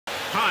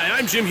Hi,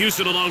 I'm Jim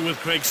Houston along with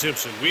Craig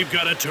Simpson. We've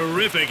got a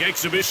terrific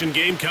exhibition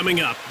game coming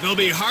up. There'll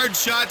be hard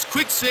shots,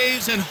 quick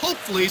saves, and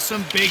hopefully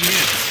some big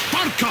hits.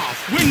 Barkov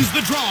wins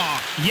the draw.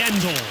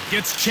 AINHL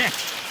gets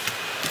checked.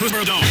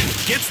 Puzmerdon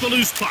gets the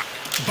loose puck.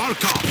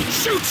 Barkov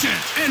shoots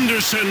it.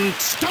 Anderson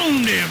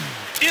stoned him.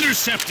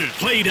 Intercepted.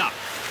 Played up.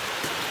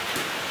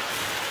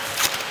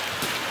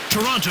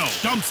 Toronto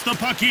dumps the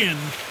puck in.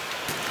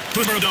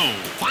 Puzmerdon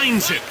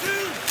finds it.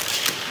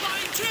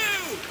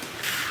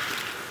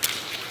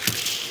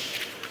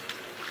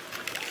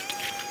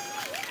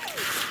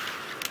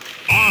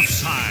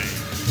 Offside.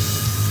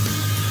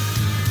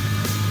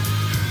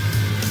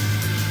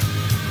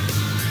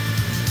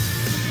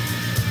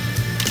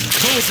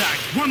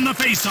 Bozak won the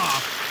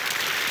faceoff.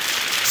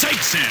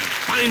 Sykesen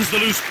finds the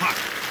loose puck.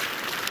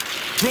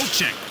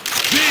 Brocek.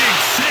 Big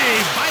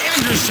save by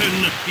Anderson.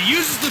 He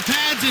uses the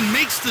pads and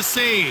makes the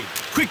save.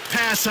 Quick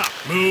pass up.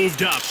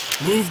 Moved up.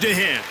 Moved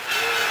ahead.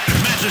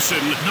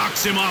 Matheson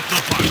knocks him off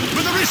the puck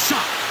With a wrist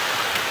shot.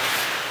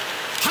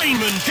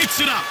 Hyman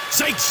hits it up.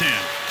 Sykesen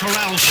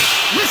corrals it.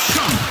 Wrist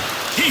shot.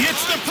 He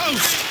hits the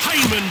post.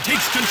 Hyman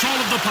takes control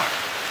of the puck.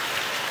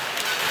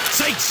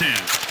 Sykesen.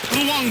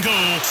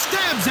 Luongo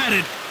Stabs at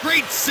it.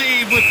 Great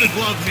save with the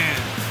glove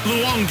hand.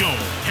 Luongo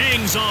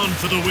hangs on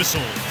for the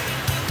whistle.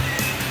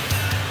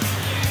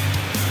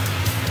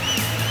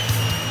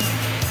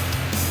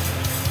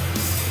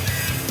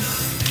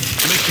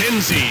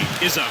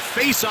 McKenzie is a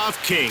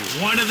face-off king.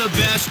 One of the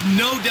best,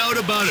 no doubt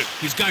about it.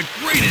 He's got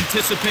great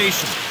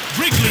anticipation.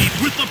 Wrigley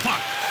with the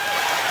puck.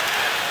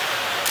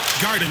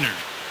 Gardiner.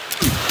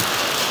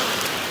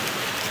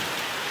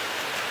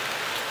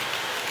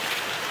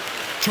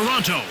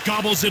 Toronto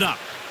gobbles it up.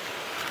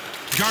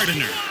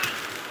 Gardiner.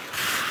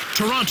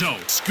 Toronto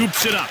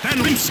scoops it up. Van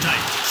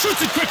Riemsdyk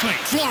shoots it quickly.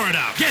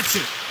 Florida gets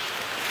it.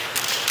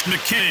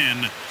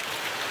 McCann.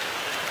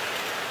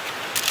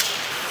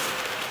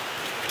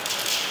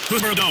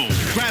 Puzmerdon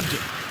grabbed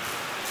it.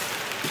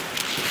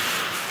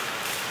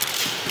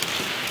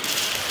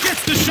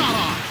 Gets the shot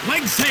off.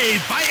 Leg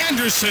save by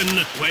Anderson.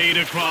 Played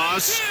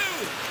across.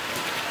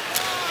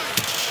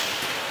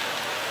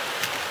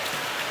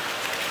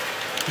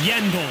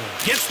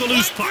 AINHL gets the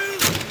loose puck.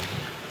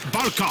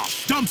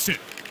 Barkov dumps it.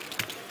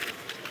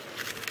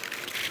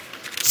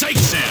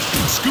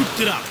 Sykesen scooped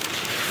it up.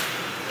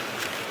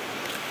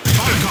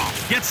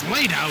 Barkov gets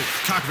laid out.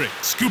 Cockrick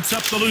scoops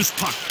up the loose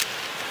puck.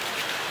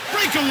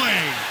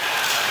 Breakaway.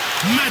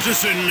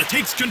 Matheson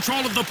takes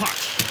control of the puck.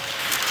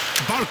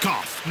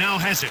 Barkov now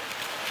has it.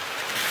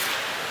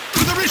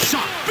 With a wrist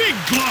shot. Big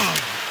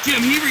glove.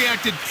 Jim, he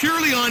reacted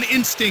purely on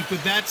instinct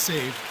with that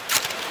save.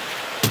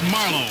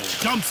 Marlowe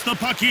dumps the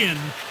puck in.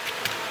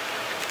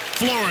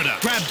 Florida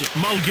grabbed it.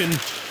 Mulligan.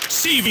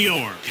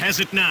 Sevior has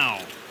it now.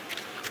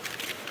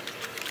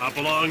 Up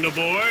along the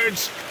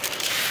boards.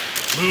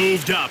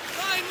 Moved up.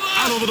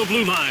 Out over the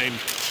blue line.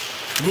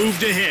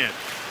 Moved ahead.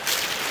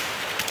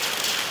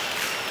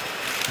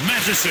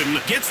 Matheson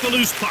gets the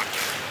loose puck.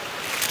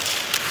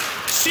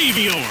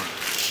 Sevior.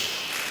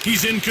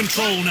 He's in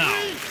control now.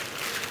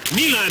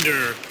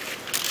 Nylander.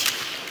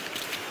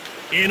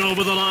 In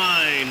over the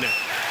line.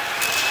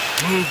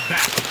 Move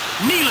back.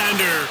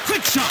 Nylander.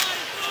 Quick shot.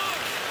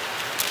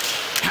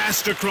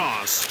 Passed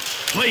across.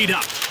 Played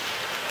up.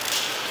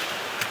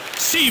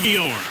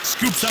 Sevior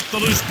scoops up the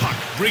loose puck.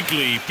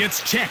 Wrigley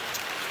gets checked.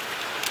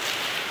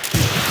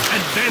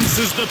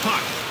 Advances the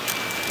puck.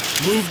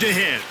 Moved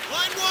ahead.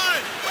 Line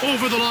one.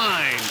 Over the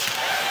line.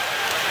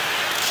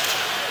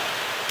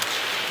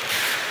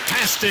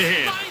 Passed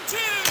ahead. Line two.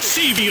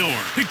 Sevior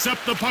picks up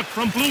the puck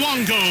from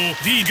Luongo.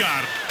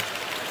 Vigar.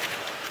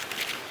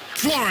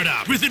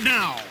 Florida with it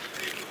now.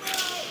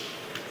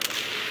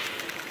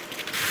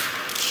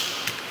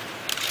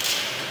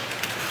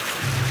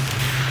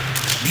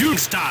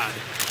 Bjugstad.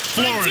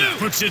 Florida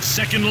puts its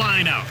second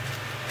line out.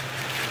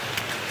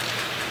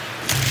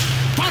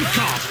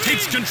 Barkov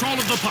takes control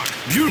of the puck.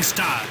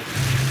 Bjugstad.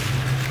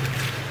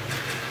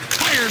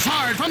 Fires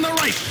hard from the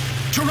right.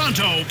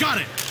 Toronto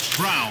got it.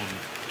 Brown.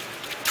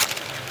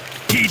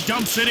 He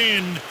dumps it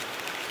in.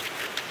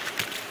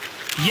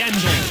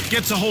 AINHL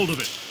gets a hold of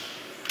it.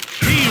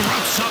 He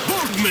roughs up.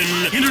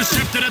 Borgman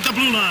intercepted at the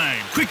blue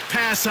line. Quick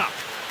pass up.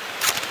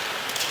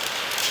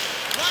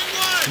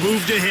 Line one.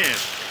 Moved ahead.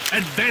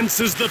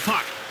 Advances the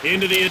puck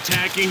into the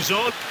attacking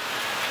zone.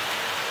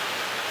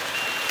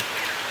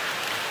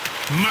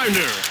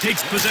 Marner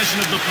takes possession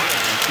of the puck.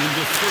 In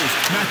the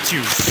first,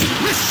 Matthews.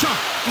 Wrist shot.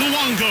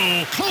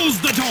 Luongo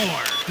closed the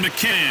door.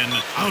 McCann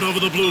out over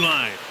the blue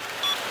line.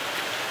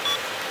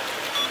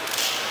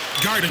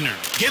 Gardiner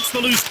gets the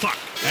loose puck.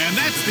 And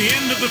that's the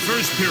end of the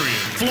first period.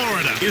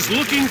 Florida is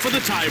looking for the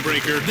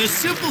tiebreaker. The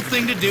simple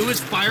thing to do is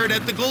fire it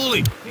at the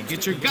goalie and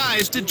get your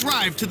guys to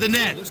drive to the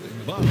net.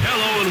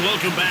 Hello and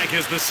welcome back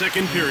as the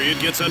second period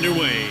gets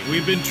underway.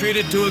 We've been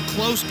treated to a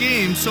close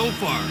game so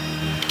far.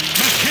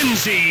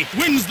 McKenzie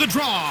wins the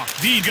draw.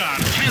 Vigar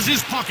has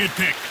his pocket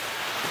pick.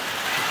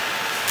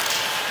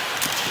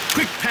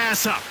 Quick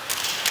pass up.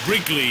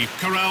 Wrigley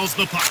corrals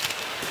the puck.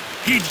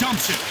 He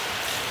dumps it.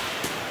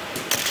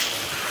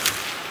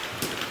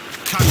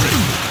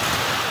 Cockrick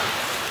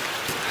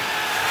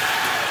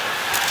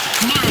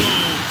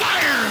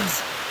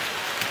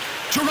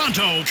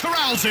Toronto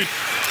corrals it.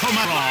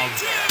 Komarov.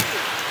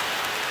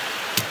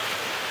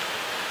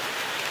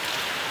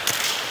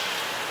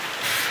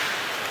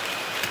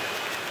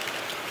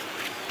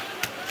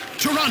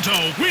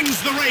 Toronto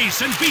wins the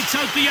race and beats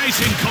out the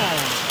icing call.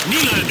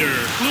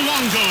 Nylander,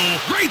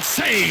 Luongo, great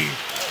save.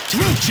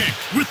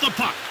 Trocheck with the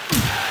puck.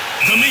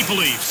 The Maple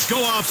Leafs go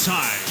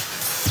offside.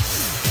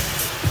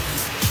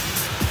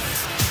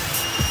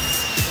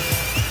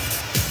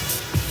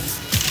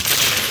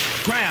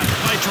 Grabbed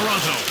by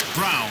Toronto.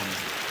 Brown.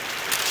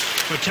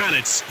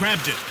 Buchanan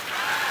grabbed it.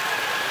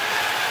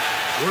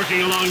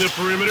 Working along the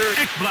perimeter.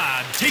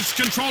 Ekblad takes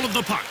control of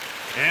the puck.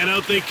 And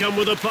out they come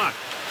with the puck.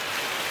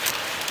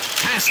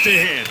 Passed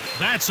ahead.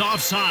 That's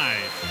offside.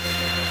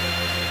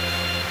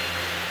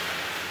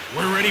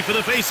 We're ready for the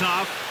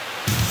faceoff.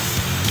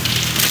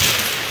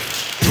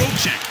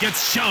 Trocheck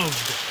gets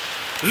shoved.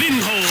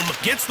 Lindholm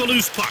gets the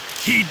loose puck.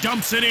 He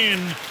dumps it in.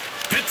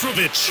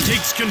 Petrovic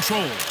takes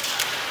control.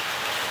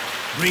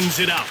 Brings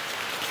it out.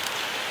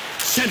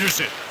 Centers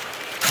it.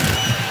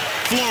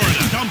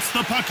 Florida dumps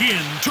the puck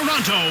in.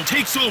 Toronto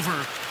takes over.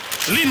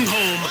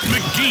 Lindholm,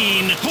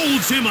 McGinn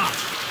holds him up.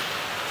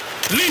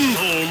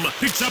 Lindholm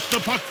picks up the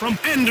puck from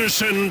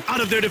Anderson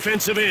out of their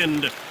defensive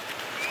end.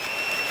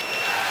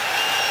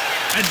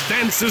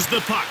 Advances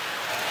the puck.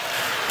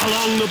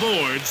 Along the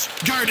boards,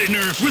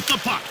 Gardiner with the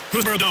puck.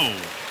 Bordeaux.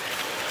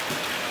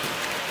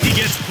 He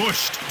gets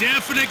pushed.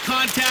 Definite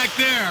contact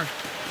there.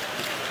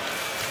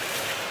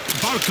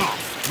 Barkov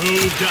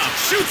moved up.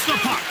 Shoots the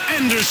puck.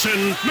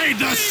 Anderson made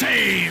the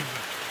save.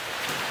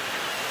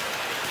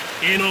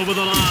 In over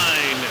the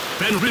line.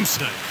 Ben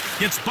Rimstad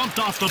gets bumped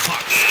off the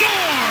puck.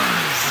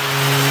 Scores!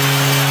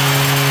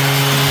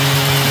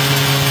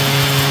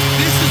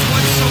 This is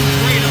what's so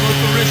great about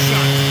the wrist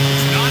shot.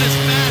 It's not as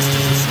fast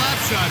as a slap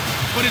shot,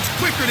 but it's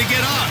quicker to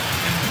get off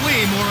and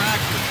way more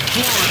accurate.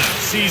 Florida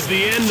sees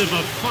the end of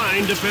a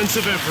fine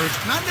defensive effort.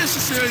 Not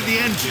necessarily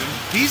the end, Jim.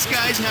 These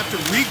guys have to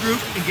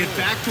regroup and get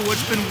back to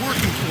what's been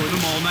working for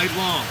them all night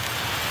long.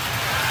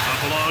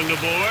 Up along the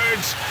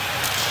boards.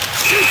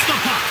 Shoots the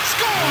puck.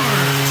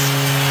 Scores!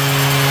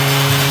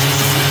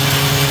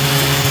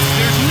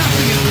 There's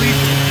nothing as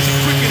lethal as a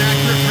quick and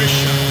accurate wrist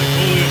shot. The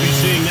goalie will be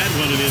seeing that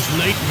one in his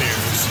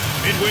nightmares.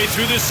 Midway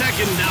through the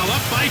second, now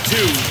up by 2.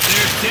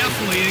 They're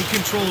definitely in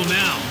control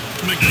now.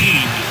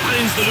 McGinn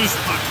finds the loose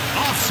puck.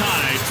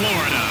 Offside,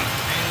 Florida.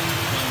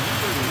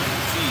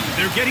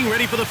 They're getting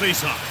ready for the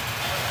faceoff.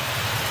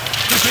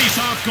 The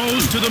faceoff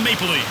goes to the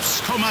Maple Leafs.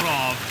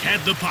 Komarov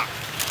had the puck.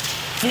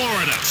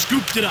 Florida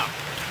scooped it up.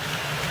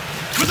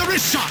 With a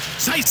wrist shot,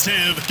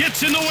 Zaitsev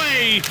gets in the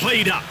way.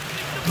 Played up.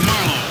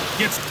 Marlowe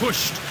gets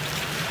pushed.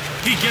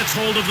 He gets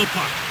hold of the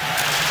puck.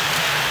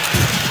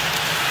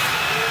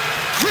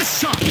 Chris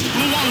shot.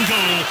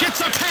 Luongo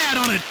gets a pad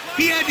on it.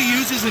 He had to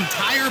use his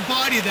entire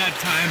body that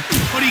time,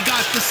 but he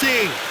got the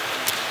save.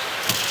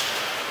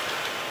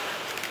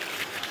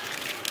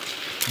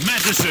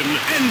 Matheson,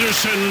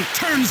 Anderson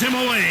turns him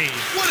away.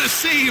 What a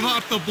save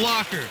off the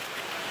blocker.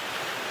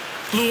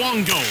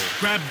 Luongo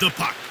grabbed the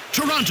puck.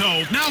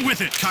 Toronto now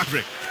with it.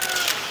 Cockrick.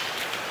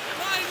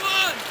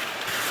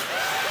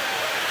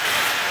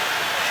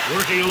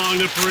 Working along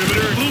the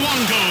perimeter.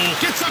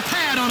 Luongo gets a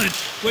pad on it.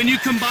 When you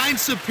combine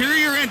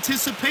superior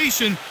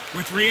anticipation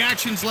with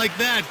reactions like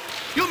that,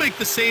 you'll make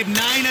the save 9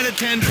 out of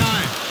 10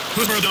 times.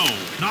 Bordeaux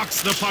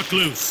knocks the puck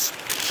loose.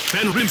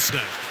 Ben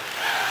Rimstad.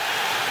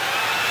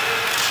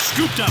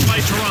 Scooped up by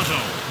Toronto.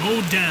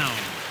 Mowed down.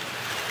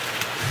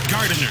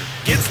 Gardiner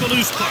gets the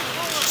loose puck.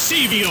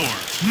 Sevior.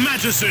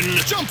 Matheson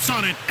jumps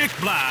on it.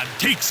 Ekblad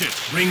takes it.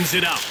 Brings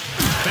it out.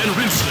 Ben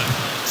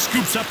Rimstad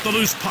scoops up the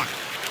loose puck.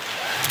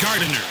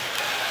 Gardiner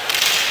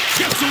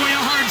gets away a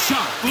hard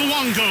shot.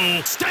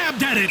 Luongo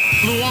stabbed at it.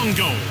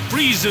 Luongo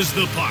freezes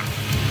the puck.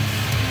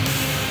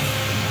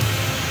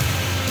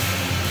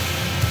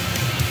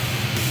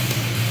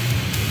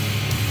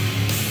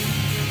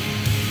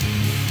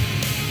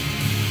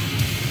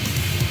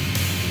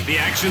 The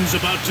action's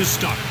about to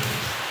start.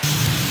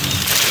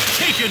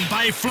 Taken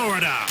by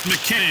Florida.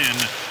 McCann.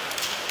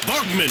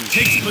 Borgman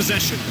takes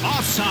possession.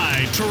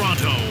 Offside,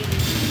 Toronto.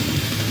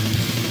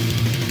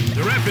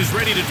 The ref is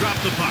ready to drop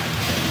the puck.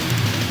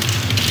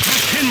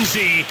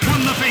 McKenzie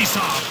won the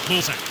faceoff.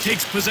 Bolsack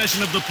takes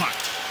possession of the puck.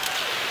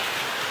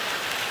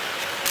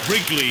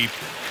 Wrigley.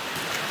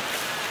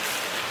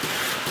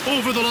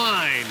 Over the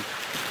line.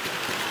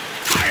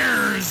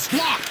 Fires.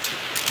 Blocked.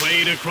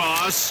 Played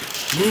across.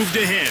 Moved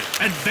ahead.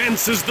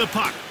 Advances the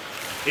puck.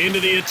 Into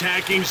the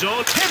attacking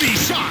zone. Heavy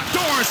shot.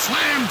 Door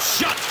slammed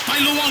shut by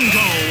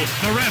Luongo.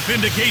 The ref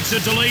indicates a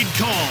delayed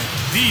call.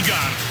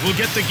 Vigar will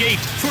get the gate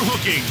for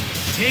hooking.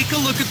 Take a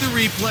look at the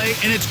replay,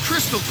 and it's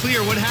crystal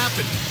clear what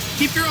happened.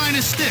 Keep your eye on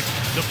his stick.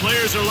 The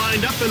players are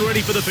lined up and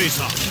ready for the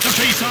faceoff. The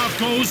faceoff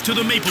goes to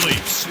the Maple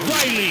Leafs.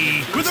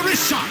 Riley with a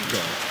wrist shot.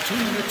 2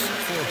 minutes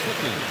for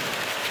hooking.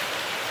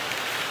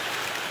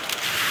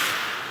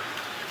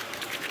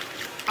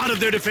 Out of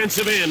their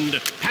defensive end.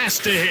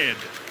 Passed ahead.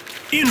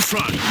 In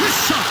front.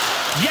 Wrist shot.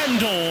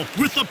 Yandel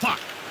with the puck.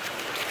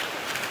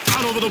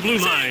 Out over the blue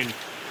line.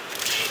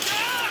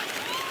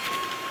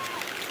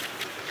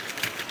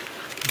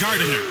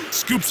 Gardiner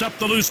scoops up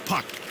the loose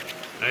puck.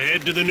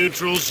 Ahead to the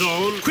neutral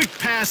zone. Quick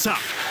pass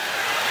up.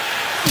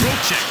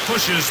 Trocheck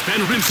pushes Van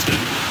Riemsdyk.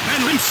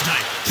 Van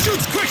Riemsdyk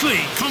shoots quickly.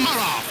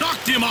 Komarov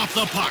knocked him off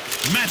the puck.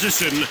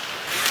 Madison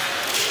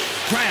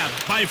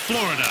grabbed by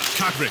Florida.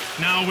 Cockrick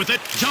now with it.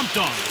 Jumped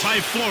on by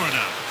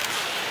Florida.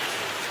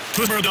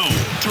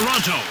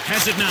 Toronto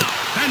has it now.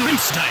 Van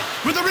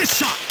Riemsdyk with a wrist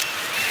shot.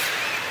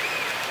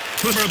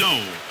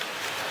 Toronto.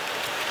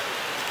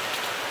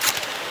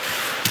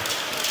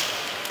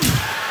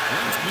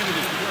 Last minute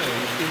of play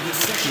in the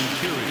second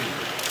period.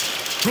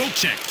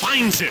 Trocheck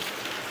finds it.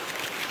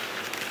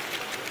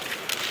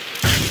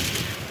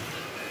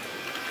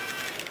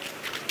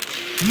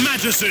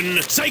 Madison,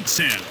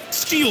 Zaitsev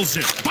steals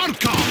it.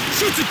 Barkov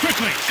shoots it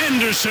quickly.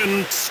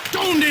 Anderson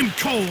stoned him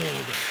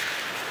cold.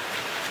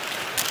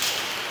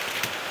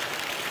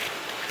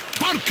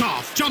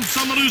 Barkov jumps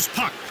on the loose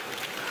puck.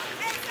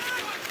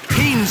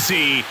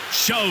 Hainsey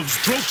shoves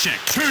Trocheck,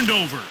 turned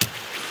over.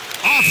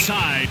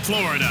 Offside,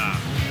 Florida.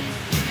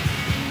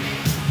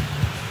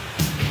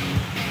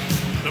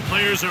 The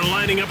players are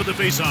lining up at the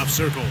face-off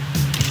circle.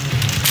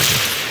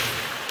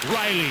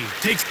 Riley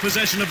takes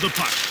possession of the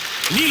puck.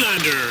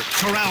 Nylander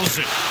corrals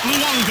it.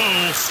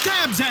 Luongo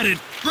stabs at it.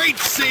 Great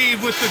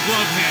save with the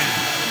glove hand.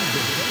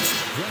 The best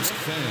dressed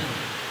fan.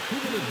 Who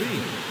will it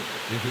be?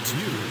 If it's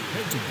you,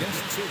 head to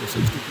guest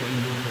services to claim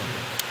your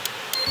prize.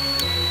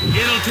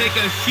 It'll take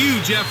a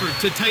huge effort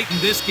to tighten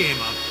this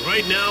game up.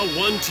 Right now,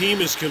 one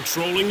team is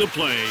controlling the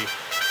play.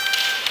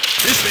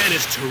 This man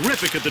is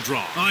terrific at the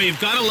draw. Oh, you've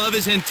got to love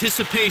his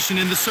anticipation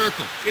in the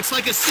circle. It's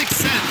like a sixth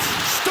sense.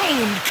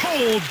 Stoned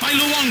cold by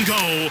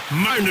Luongo.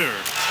 Marner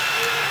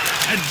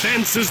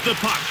advances the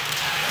puck.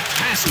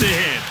 Passed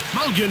ahead.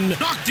 Mulligan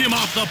knocked him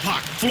off the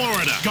puck.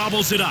 Florida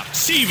gobbles it up.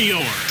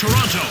 Sevior.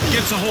 Toronto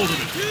gets a hold of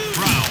it.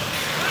 Brown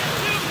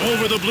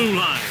over the blue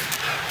line.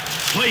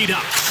 Played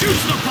up.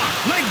 Shoots the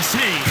puck. Leg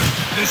save.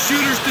 The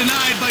shooter's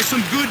denied by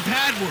some good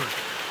pad work.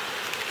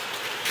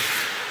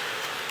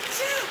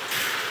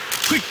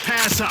 Quick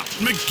pass up.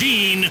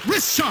 McGinn.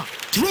 Wrist shot.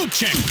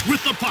 Trocheck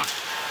with the puck.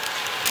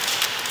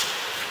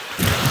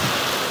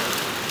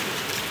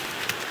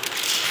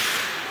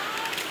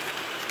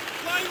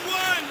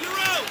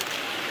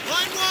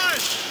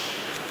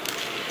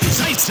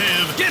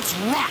 Zaitsev gets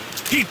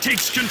rocked. He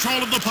takes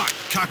control of the puck.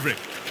 Cockrick.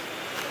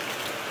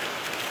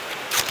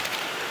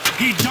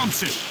 He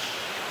dumps it.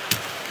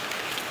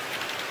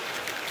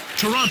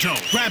 Toronto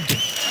grabbed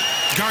it.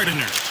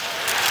 Gardiner.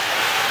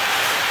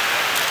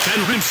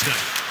 Van Riemsdyk.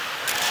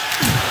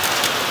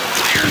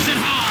 Fires it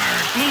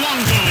hard.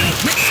 Luongo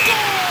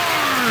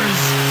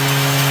scores!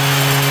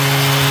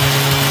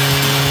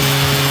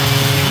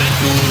 Let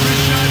go of the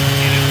wrist shot,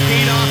 and it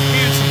paid off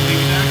handsomely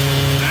with that.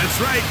 That's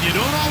right. You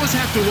don't always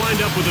have to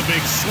wind up with a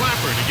big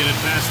slapper to get it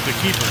past the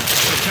keeper.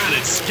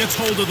 Patanitz gets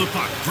hold of the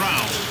puck.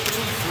 Brown.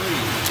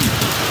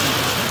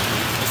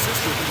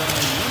 Assisted by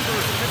number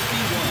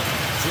 51,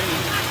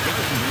 James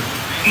Gardiner.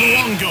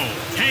 Luongo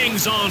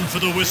hangs on for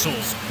the whistle.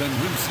 Van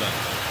Riemsdyk.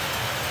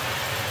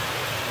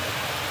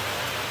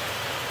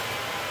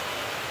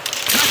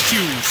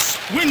 Matthews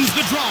wins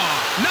the draw.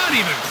 Not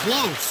even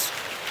close.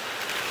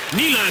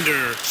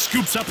 Nylander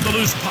scoops up the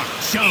loose puck.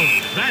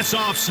 Shoved. That's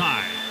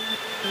offside.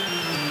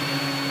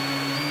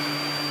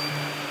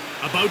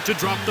 About to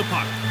drop the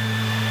puck.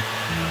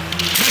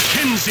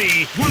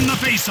 McKenzie won the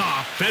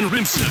faceoff. Van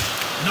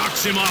Riemsdyk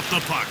knocks him off the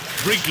puck.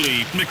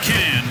 Wrigley,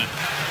 McCann.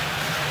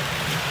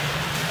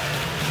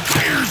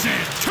 Fires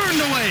it.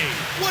 Turned away.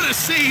 What a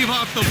save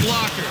off the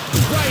blocker.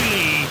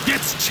 Riley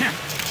gets checked.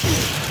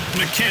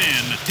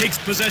 McCann takes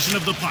possession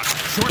of the puck.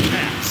 Short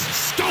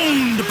pass.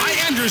 Stoned by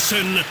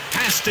Anderson.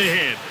 Passed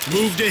ahead.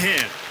 Moved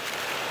ahead.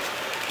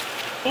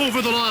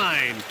 Over the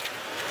line.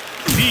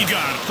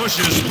 Vigard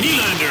pushes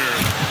Nylander.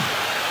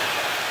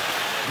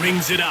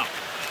 Brings it out.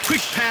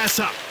 Quick pass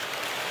up.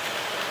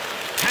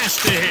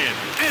 Passed ahead.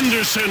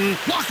 Anderson.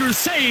 Blocker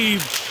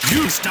save.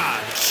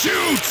 Justad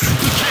shoots.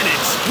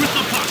 Panthers with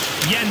the puck.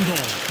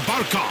 Yandel.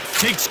 Barkov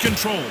takes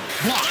control.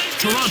 Block.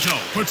 Toronto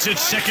puts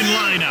its second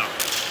line out.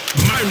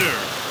 Marner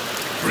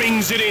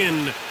brings it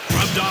in.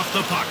 Rubbed off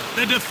the puck.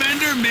 The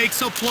defender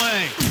makes a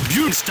play.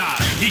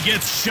 Justad. He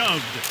gets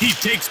shoved. He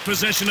takes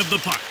possession of the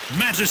puck.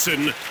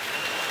 Madison.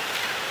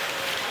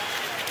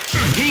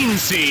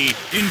 Hainsey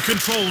in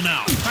control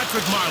now.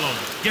 Patrick Marleau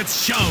gets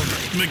shoved.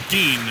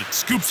 McGinn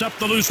scoops up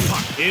the loose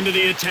puck into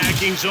the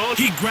attacking zone.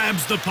 He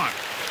grabs the puck.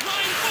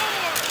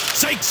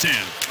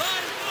 Zaitsev.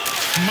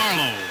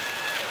 Marleau.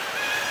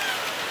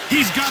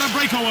 He's got a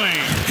breakaway.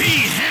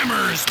 He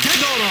hammers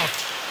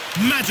Dadonov.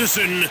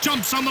 Madison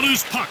jumps on the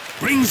loose puck.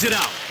 Brings it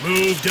out.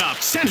 Moved up.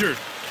 Centered.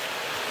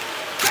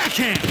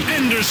 Backhand.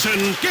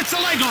 Anderson gets a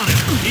leg on it.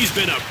 He's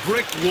been a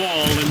brick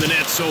wall in the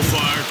net so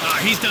far.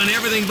 He's done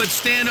everything but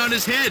stand on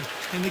his head,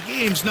 and the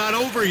game's not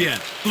over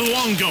yet.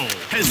 Luongo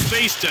has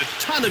faced a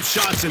ton of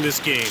shots in this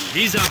game.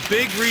 He's a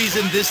big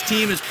reason this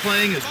team is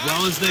playing as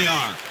well as they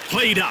are.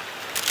 Played up.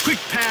 Quick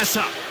pass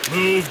up.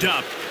 Moved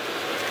up.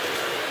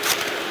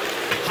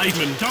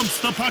 Heitman dumps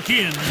the puck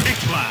in.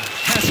 Ekblad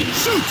has it.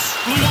 Shoots.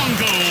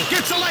 Luongo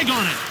gets a leg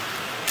on it.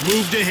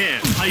 Moved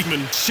ahead.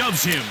 Heitman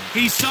shoves him.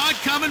 He saw it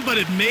coming, but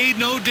it made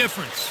no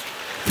difference.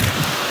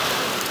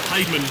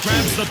 Heitman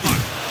grabs the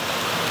puck.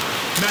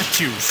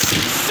 Matthews.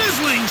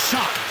 Sizzling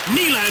shot.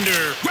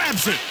 Nylander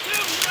grabs it.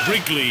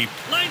 Wrigley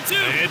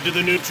ahead to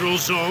the neutral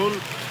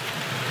zone.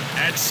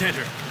 At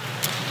center.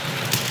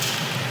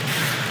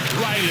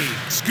 Riley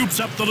scoops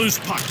up the loose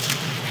puck.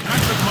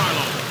 Patrick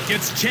Marleau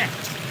gets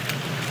checked.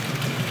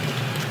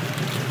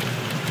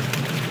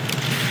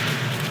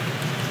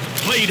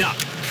 Played up.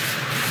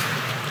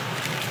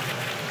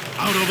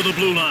 Out over the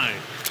blue line.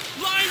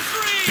 Line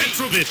 3!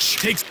 Petrovic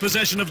takes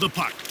possession of the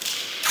puck.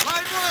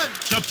 Line 1!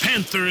 The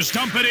Panthers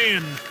dump it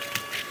in.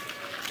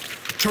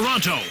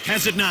 Toronto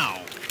has it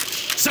now.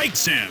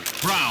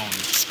 Zaitsev. Brown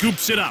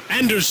scoops it up.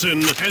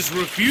 Anderson has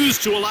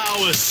refused to allow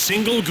a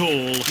single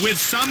goal. With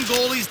some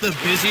goalies, the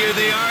busier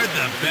they are,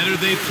 the better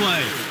they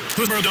play.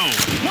 Verdon.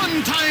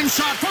 One-time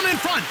shot from in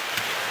front.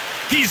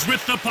 He's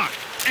with the puck.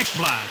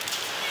 Ekblad.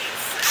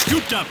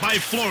 Scooped up by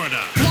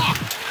Florida.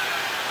 Blocked.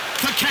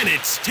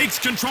 Pakanitz takes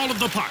control of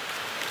the puck.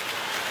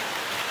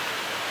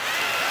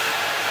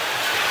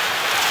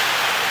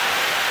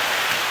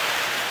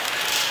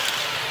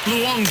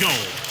 Luongo.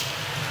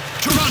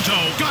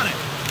 Toronto got it.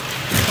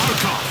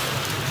 Barkov.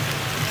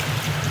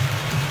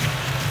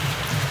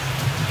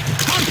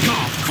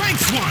 Barkov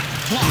cranks one.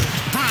 Blocked.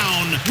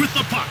 Brown with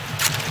the puck.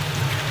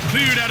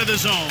 Cleared out of the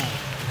zone.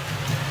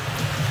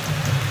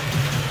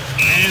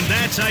 And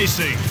that's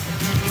icing.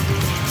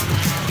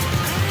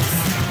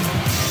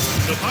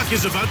 The puck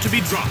is about to be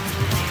dropped.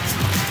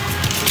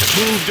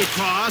 Moved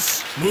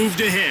across,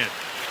 moved ahead.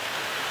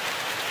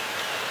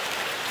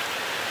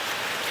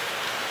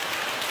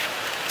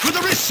 With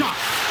a wrist shot.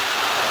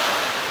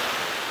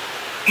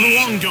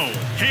 Luongo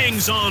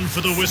hangs on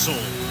for the whistle.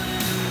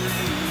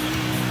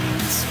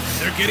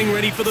 They're getting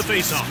ready for the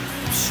face-off.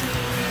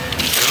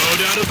 No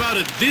doubt about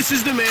it, this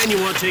is the man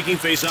you want taking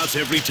face-offs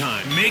every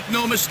time. Make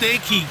no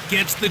mistake, he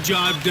gets the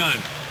job done.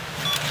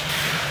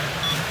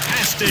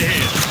 Passed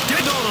ahead.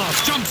 Dadonov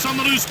jumps on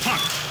the loose puck.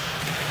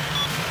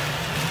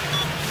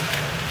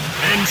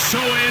 And so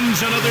ends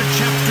another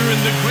chapter in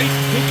the great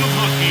book of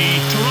hockey.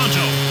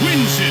 Toronto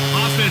wins it.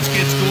 Offense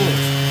gets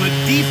goals, but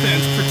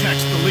defense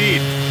protects the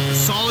lead. A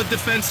solid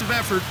defensive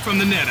effort from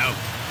the net out.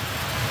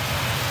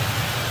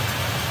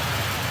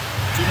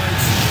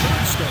 Tonight's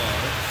third star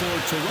for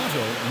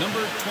Toronto,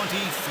 number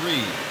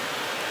 23.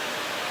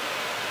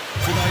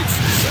 Tonight's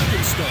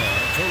second star,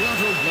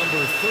 Toronto,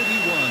 number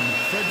 31,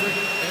 Frederick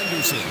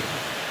Anderson.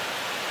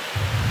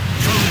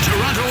 From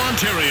Toronto,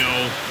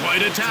 Ontario,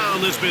 quite a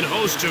town that's been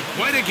host to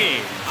quite a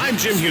game. I'm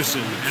Jim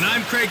Houston. And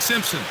I'm Craig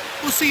Simpson.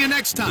 We'll see you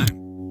next time.